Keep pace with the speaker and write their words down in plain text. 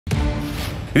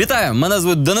Вітаю! Мене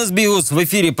звуть Данило. В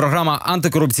ефірі програма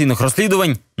антикорупційних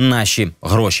розслідувань «Наші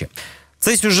гроші».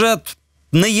 Цей сюжет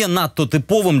не є надто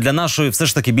типовим для нашої все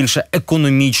ж таки більше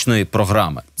економічної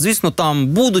програми. Звісно, там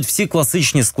будуть всі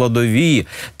класичні складові,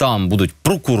 там будуть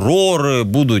прокурори,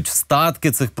 будуть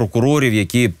статки цих прокурорів,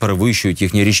 які перевищують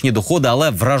їхні річні доходи, але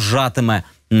вражатиме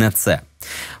не це.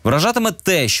 Вражатиме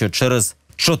те, що через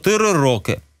 4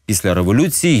 роки після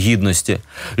Революції Гідності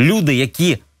люди,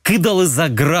 які кидали за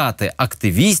ґрати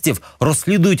активістів,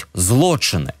 розслідують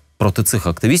злочини проти цих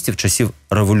активістів часів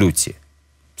Революції.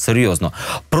 Серйозно.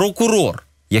 Прокурор,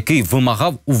 який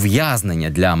вимагав ув'язнення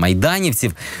для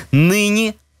майданівців,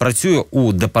 нині працює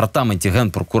у департаменті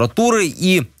Генпрокуратури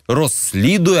і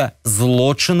розслідує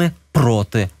злочини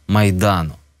проти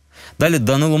Майдану. Далі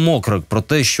Данило Мокрик про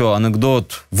те, що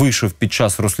анекдот вийшов під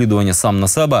час розслідування сам на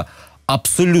себе,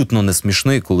 абсолютно не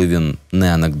смішний, коли він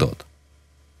не анекдот.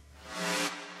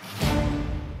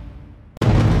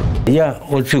 Я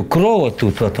оцю кров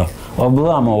тут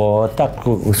обламував, отак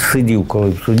сидів коли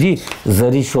в суді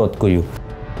за рішоткою.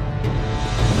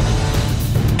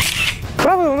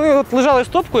 Справи, вони от лежали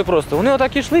стопкою просто, вони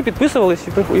отак йшли, підписувались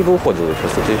і виходили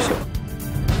просто, і все.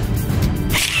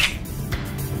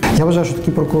 Я вважаю, що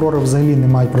такі прокурори взагалі не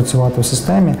мають працювати в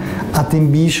системі, а тим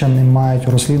більше не мають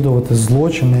розслідувати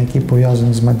злочини, які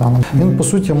пов'язані з Майданом. Він, по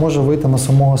суті, може вийти на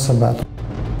самого себе.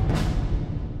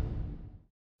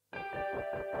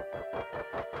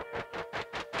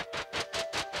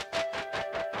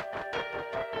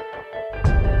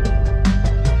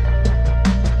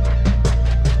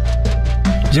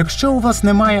 Якщо у вас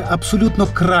немає абсолютно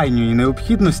крайньої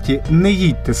необхідності, не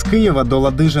їдьте з Києва до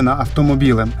Ладижина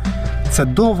автомобілем. Це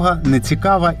довга,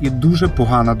 нецікава і дуже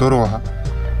погана дорога.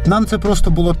 Нам це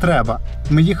просто було треба.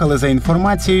 Ми їхали за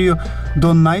інформацією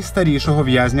до найстарішого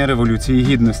в'язня Революції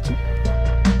Гідності.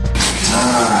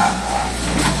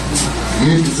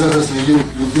 Ми зараз є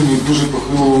людиною дуже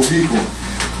похилого віку,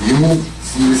 йому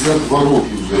 72 роки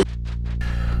вже.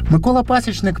 Микола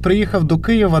Пасічник приїхав до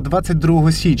Києва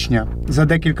 22 січня. За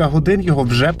декілька годин його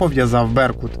вже пов'язав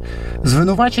Беркут.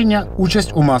 Звинувачення –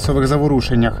 участь у масових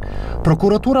заворушеннях.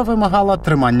 Прокуратура вимагала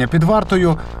тримання під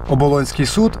вартою. Оболонський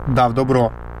суд дав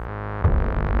добро.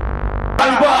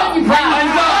 Ганьба! Ганьба!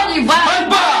 Ганьба!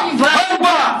 Ганьба!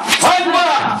 Ганьба!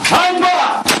 Ганьба!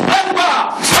 Ганьба!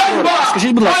 Ганьба! Ганьба!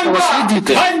 Скажіть, будь ласка, у вас є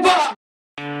діти? Ганьба!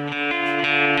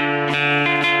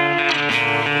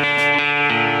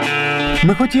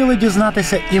 Ми хотіли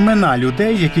дізнатися імена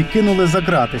людей, які кинули за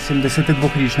ґрати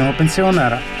 72-річного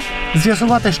пенсіонера.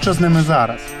 З'ясувати, що з ними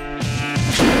зараз.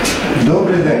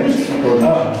 Добрий день.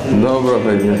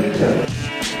 Доброго дня.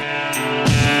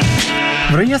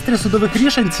 В реєстрі судових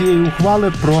рішень цієї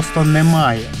ухвали просто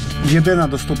немає. Єдина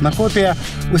доступна копія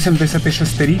у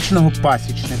 76-річного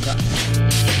Пасічника.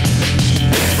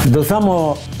 До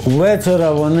самого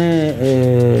вечора вони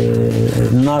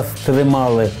нас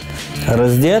тримали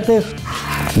роздетих,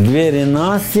 двері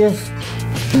настежь,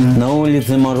 на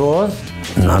вулиці мороз.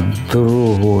 На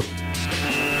другу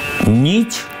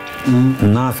ніч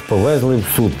нас повезли в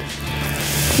суд.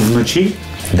 Вночі?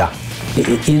 Так. Да.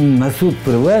 І на суд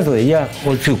привезли, я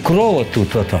оцю кров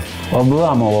тут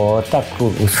обламував, отак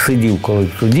сидів коли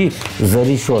в суді за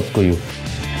рішоткою.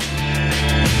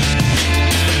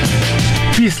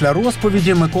 Після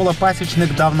розповіді Микола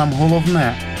Пасічник дав нам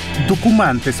головне –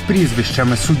 документи з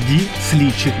прізвищами судді,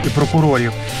 слідчих і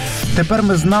прокурорів. Тепер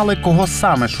ми знали, кого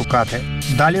саме шукати.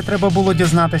 Далі треба було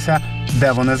дізнатися,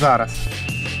 де вони зараз.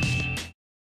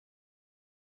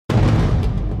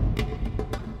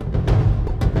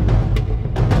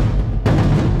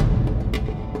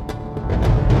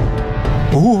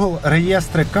 Google,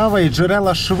 реєстри, кава і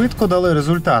джерела швидко дали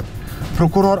результат.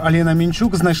 Прокурор Аліна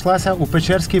Мінчук знайшлася у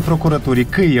Печерській прокуратурі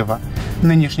Києва.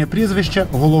 Нинішнє прізвище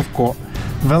 – Головко.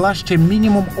 Вела ще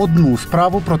мінімум одну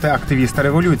справу проти активіста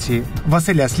революції –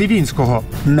 Василя Слівінського,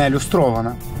 не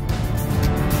люстрована.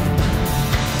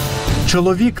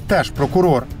 Чоловік теж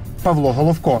прокурор – Павло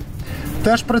Головко.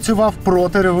 Теж працював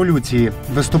проти революції.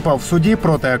 Виступав в суді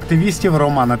проти активістів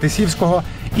Романа Тисівського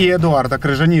і Едуарда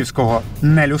Крижанівського,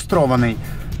 не люстрований.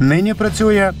 Нині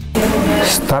працює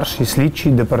старший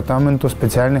слідчий департаменту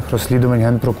спеціальних розслідувань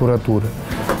Генпрокуратури.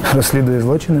 Розслідує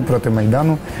злочини проти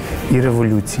Майдану і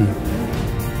Революції.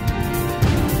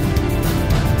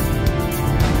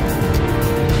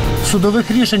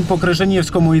 Судових рішень по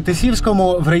Крижанівському і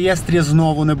Тисівському в реєстрі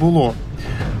знову не було.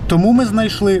 Тому ми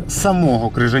знайшли самого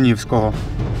Крижанівського.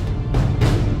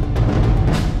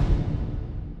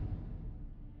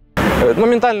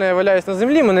 Моментально я валяюсь на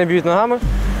землі, мене б'ють ногами.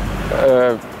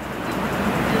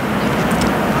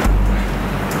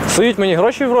 Сують мені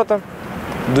гроші в рота,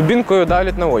 дубінкою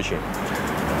давлять на очі.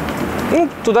 Ну,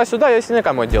 туди-сюди, я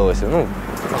синяками відділився. Ну,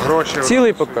 Гроші.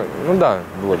 цілий поки. Ну, да,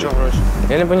 було. Чого гроші?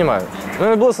 Я не розумію. У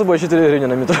мене було з собою 4 гривні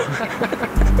на метро.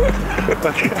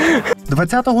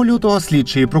 20 лютого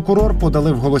слідчий і прокурор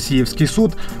подали в Голосіївський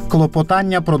суд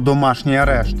клопотання про домашній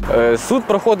арешт. Суд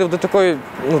проходив до такої,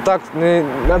 ну так, не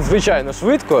надзвичайно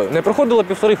швидко. Не проходило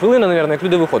 1,5 хвилини, мабуть, як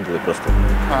люди виходили просто.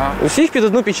 Ага. Усіх під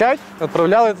одну печать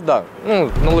відправляли туди, ну,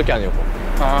 на Лук'янівку.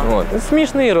 Ага. От.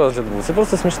 Смішний розгляд був, це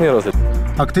просто смішний розгляд.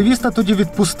 Активіста тоді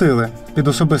відпустили під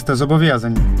особисте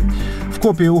зобов'язання. В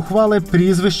копії ухвали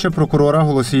прізвище прокурора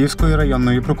Голосіївської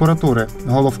районної прокуратури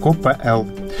Головко П.Л.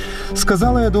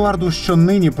 Сказали Едуарду, що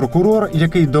нині прокурор,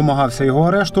 який домагався його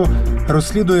арешту,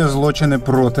 розслідує злочини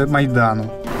проти Майдану.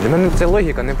 Для мене ця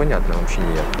логіка непонятна взагалі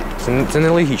ніяк. Це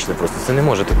нелогічно просто, це не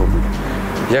може такого бути.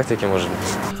 Як таке може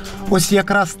бути? Ось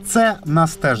якраз це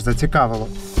нас теж зацікавило.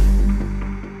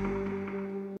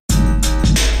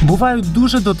 Бувають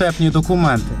дуже дотепні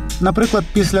документи. Наприклад,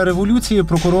 після революції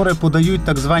прокурори подають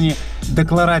так звані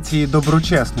декларації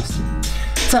доброчесності.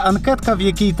 Це анкетка, в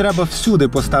якій треба всюди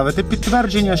поставити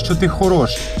підтвердження, що ти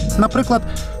хороший. Наприклад,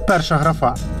 перша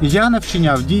графа «Я не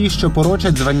вчиняв дій, що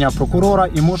порочать звання прокурора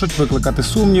і можуть викликати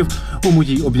сумнів у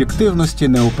моїй об'єктивності,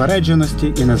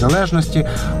 неупередженості і незалежності,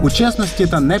 у чесності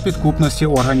та непідкупності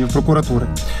органів прокуратури».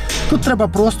 Тут треба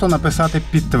просто написати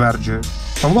 «підтверджую».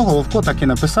 Павло Головко так і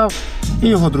написав, і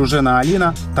його дружина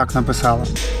Аліна так написала.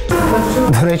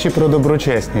 До речі, про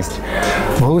доброчесність.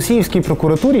 В Голосіївській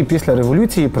прокуратурі після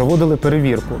революції проводили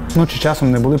перевірку. Чи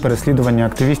часом не були переслідування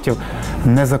активістів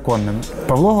незаконними.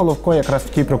 Павло Головко якраз в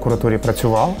тій прокуратурі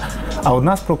працював, а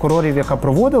одна з прокурорів, яка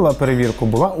проводила перевірку,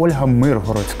 була Ольга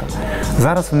Миргородська.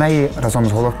 Зараз в неї разом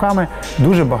з Головками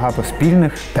дуже багато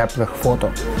спільних теплих фото.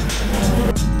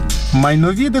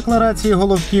 Майнові декларації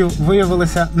Головків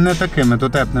виявилися не такими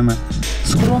дотепними.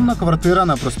 Скромна квартира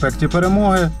на проспекті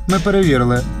Перемоги. Ми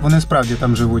перевірили, вони справді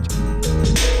там живуть.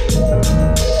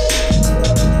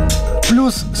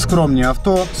 Плюс скромні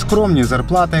авто, скромні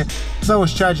зарплати,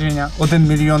 заощадження 1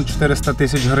 мільйон 400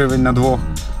 тисяч гривень на двох.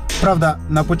 Правда,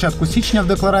 на початку січня в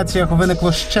деклараціях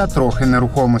виникло ще трохи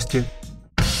нерухомості.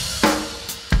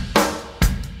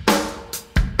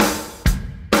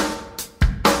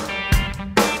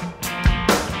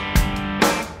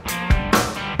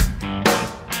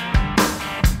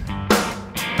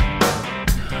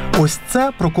 Ось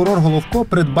це прокурор Головко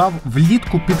придбав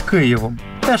влітку під Києвом.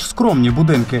 Теж скромні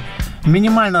будинки.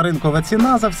 Мінімальна ринкова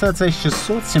ціна за все це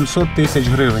 600-700 тисяч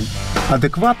гривень.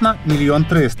 Адекватна – 1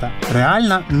 300 000.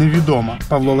 Реальна – невідома.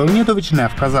 Павло Леонідович не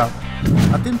вказав.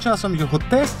 А тим часом його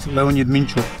тесть Леонід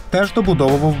Мінчук теж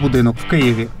добудовував будинок в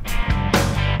Києві.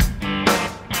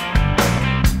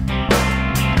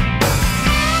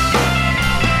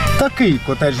 Такий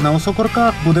котедж на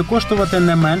Осокорках буде коштувати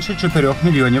не менше 4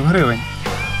 мільйонів гривень.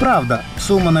 Правда,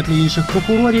 сума на тлі інших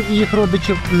прокурорів і їх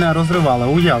родичів не розривала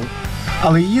уяву.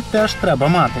 Але її теж треба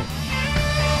мати.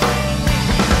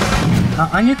 А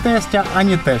ані тестя,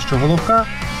 ані тещу Головка,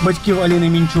 батьків Аліни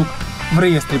Мінчук, в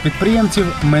реєстрі підприємців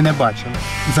ми не бачили.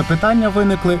 Запитання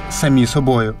виникли самі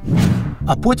собою.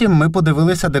 А потім ми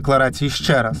подивилися декларації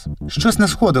ще раз. Щось не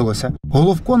сходилося.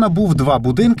 Головко набув 2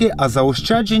 будинки, а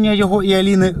заощадження його і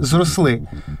Аліни зросли.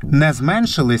 Не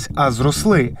зменшились, а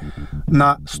зросли.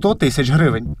 На 100 тисяч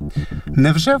гривень.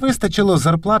 Невже вистачило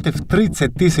зарплати в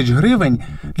 30 тисяч гривень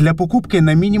для покупки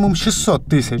на мінімум 600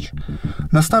 тисяч?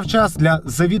 Настав час для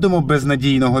завідомо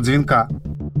безнадійного дзвінка.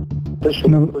 Те, що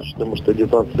ви хочете, можете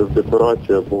дізнатися в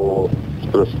декларації або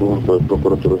з прес-служби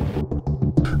прокуратури.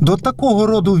 До такого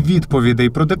роду відповідей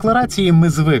про декларації ми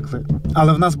звикли.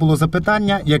 Але в нас було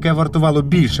запитання, яке вартувало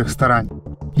більших старань.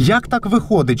 Як так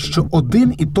виходить, що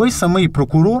один і той самий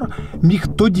прокурор міг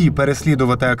тоді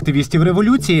переслідувати активістів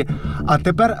революції, а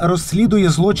тепер розслідує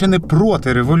злочини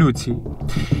проти революції?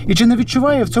 І чи не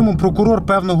відчуває в цьому прокурор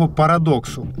певного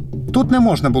парадоксу? Тут не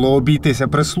можна було обійтися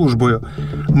прес-службою.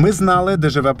 Ми знали, де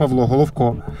живе Павло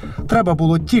Головко. Треба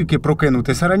було тільки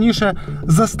прокинутися раніше,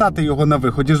 застати його на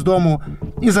виході з дому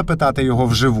і запитати його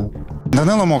вживу.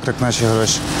 Данило, Мокрик, наші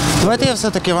гроші. Давайте я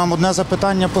все-таки вам одне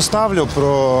запитання поставлю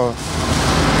про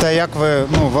те, як ви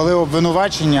вели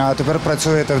обвинувачення, а тепер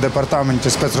працюєте в департаменті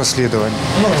спецрозслідувань.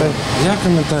 Я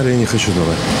коментарі не хочу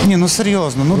давати. Ні,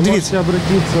 серйозно, дивіться.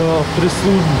 обратитися в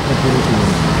прес-службу прокуратури.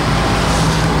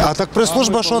 А так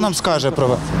прес-служба що нам скаже про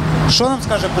вас? Що нам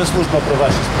скаже прес-служба про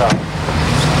ваші справи?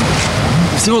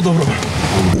 Всього доброго.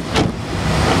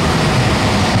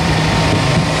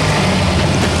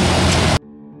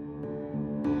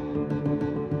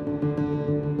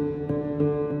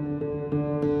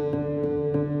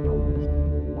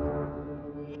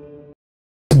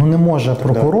 Не може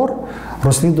прокурор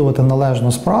розслідувати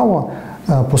належну справу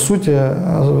по суті,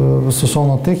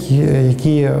 стосовно тих,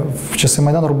 які в часи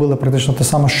Майдану робили практично те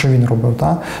саме, що він робив.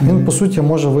 Так? Він, по суті,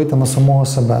 може вийти на самого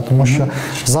себе, тому що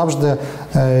завжди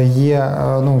є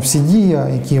всі дії,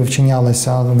 які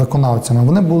вчинялися виконавцями,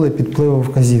 вони були під впливом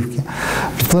вказівки.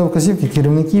 Під впливом вказівки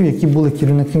керівників, які були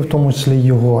керівниками, в тому числі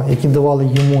його, які давали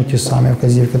йому ті самі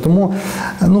вказівки. Тому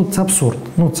це абсурд,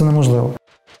 це неможливо.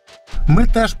 Ми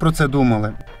теж про це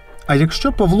думали. А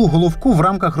якщо Павлу Головку в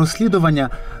рамках розслідування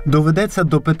доведеться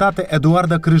допитати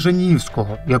Едуарда Крижанівського,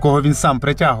 якого він сам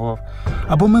притягував,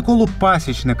 або Миколу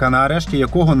Пасічника, на арешті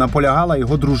якого наполягала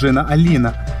його дружина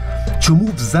Аліна, чому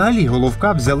взагалі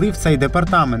Головка взяли в цей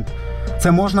департамент?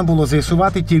 Це можна було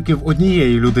з'ясувати тільки в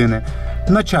однієї людини –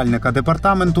 начальника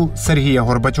департаменту Сергія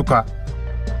Горбатюка.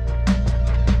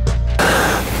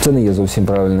 Це не є зовсім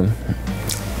правильним.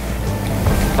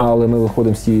 Але ми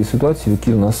виходимо з тієї ситуації, в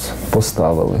яку нас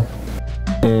поставили.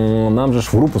 Нам же ж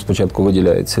в групу спочатку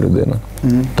виділяється людина.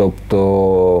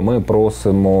 Тобто ми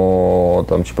просимо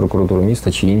чи прокуратуру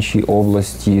міста, чи інші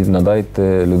області,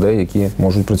 надайте людей, які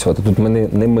можуть працювати. Тут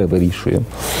не ми вирішуємо.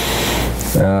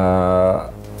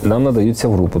 Нам надаються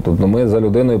в групу. Тобто ми за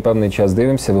людиною певний час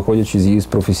дивимося, виходячи з її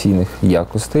професійних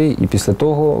якостей, і після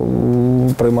того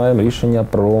приймаємо рішення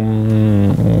про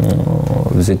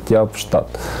взяття в штат.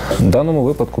 В даному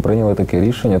випадку прийняли таке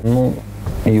рішення.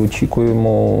 І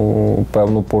очікуємо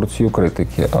певну порцію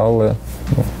критики, але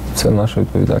це наша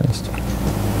відповідальність.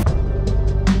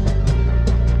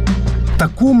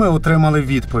 Таку ми отримали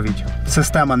відповідь.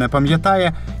 Система не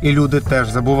пам'ятає, і люди теж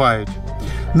забувають.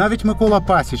 Навіть Микола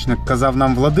Пасічник казав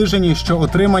нам в Ладижині, що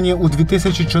отримані у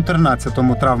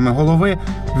 2014-му травми голови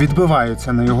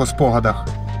відбиваються на його спогадах.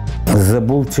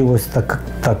 Забувчивость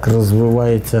так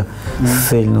розвивається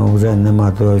сильно, вже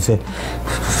нема того.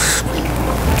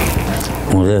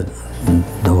 Вже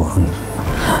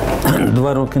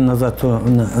 2 роки назад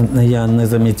я не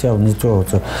замічав нічого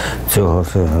цього,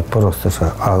 просто що.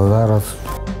 А зараз...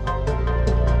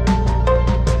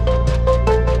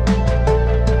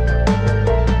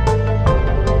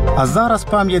 А зараз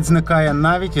пам'ять зникає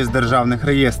навіть із державних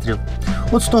реєстрів.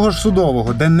 От з того ж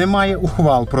судового, де немає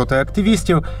ухвал проти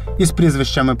активістів із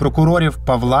прізвищами прокурорів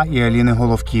Павла і Аліни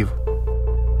Головків.